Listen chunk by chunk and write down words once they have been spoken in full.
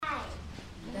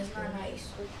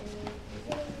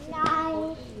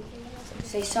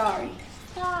Say sorry.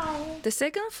 The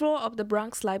second floor of the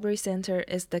Bronx Library Center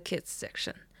is the kids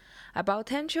section. About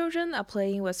 10 children are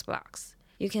playing with blocks.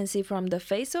 You can see from the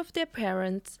face of their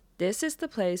parents, this is the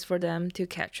place for them to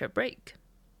catch a break.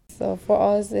 So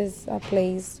for us, it's a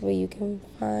place where you can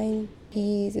find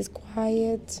peace, it's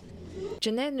quiet.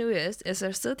 Jeanette Lewis is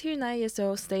a 39 years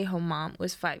old stay-home mom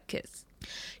with 5 kids.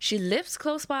 She lives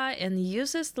close by and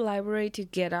uses the library to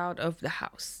get out of the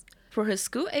house. For her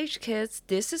school-age kids,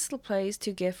 this is the place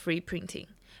to get free printing.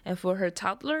 And for her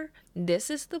toddler, this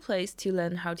is the place to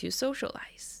learn how to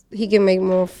socialize. He can make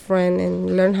more friends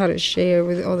and learn how to share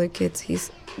with other kids.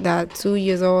 He's that 2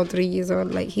 years old, 3 years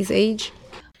old, like his age.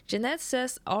 Jeanette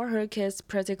says all her kids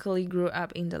practically grew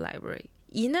up in the library.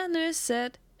 Ina Lewis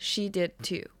said she did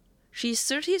too. She's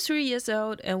 33 years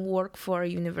old and works for a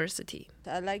university.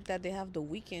 I like that they have the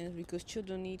weekends because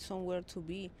children need somewhere to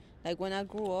be. Like when I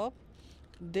grew up,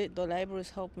 the libraries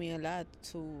helped me a lot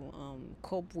to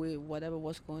cope with whatever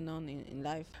was going on in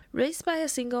life. Raised by a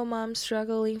single mom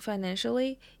struggling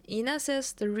financially, Ina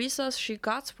says the resource she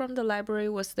got from the library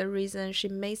was the reason she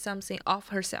made something of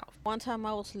herself. One time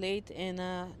I was late and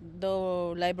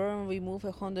the librarian removed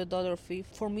 $100 fee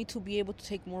for me to be able to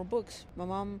take more books. My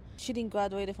mom, she didn't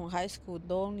graduate from high school.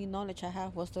 The only knowledge I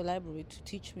have was the library to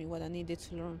teach me what I needed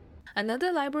to learn.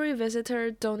 Another library visitor,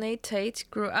 Donay Tate,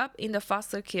 grew up in the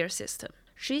foster care system.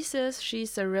 She says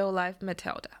she's a real-life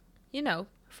Matilda. You know,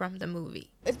 from the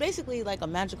movie. It's basically like a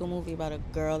magical movie about a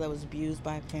girl that was abused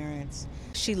by her parents.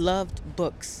 She loved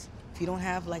books. If you don't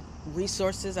have like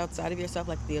resources outside of yourself,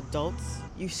 like the adults,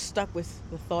 you're stuck with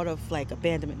the thought of like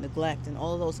abandonment, neglect, and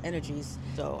all of those energies.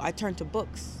 So I turned to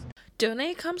books.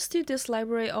 Donay comes to this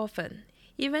library often,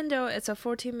 even though it's a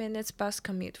 40-minute bus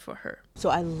commute for her. So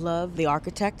I love the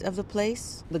architect of the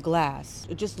place, the glass.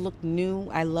 It just looked new.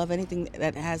 I love anything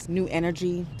that has new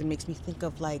energy. It makes me think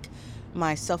of like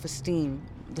my self-esteem,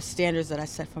 the standards that I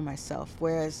set for myself.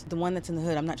 Whereas the one that's in the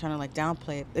hood, I'm not trying to like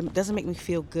downplay it. It doesn't make me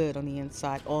feel good on the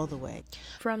inside all the way.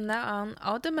 From now on,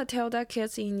 all the Matilda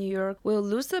kids in New York will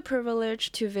lose the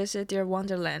privilege to visit their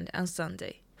wonderland on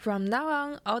Sunday. From now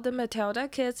on, all the Matilda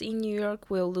kids in New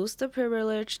York will lose the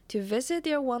privilege to visit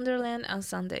their wonderland on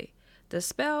Sunday. The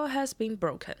spell has been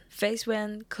broken. Faith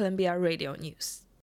Wen, Columbia Radio News.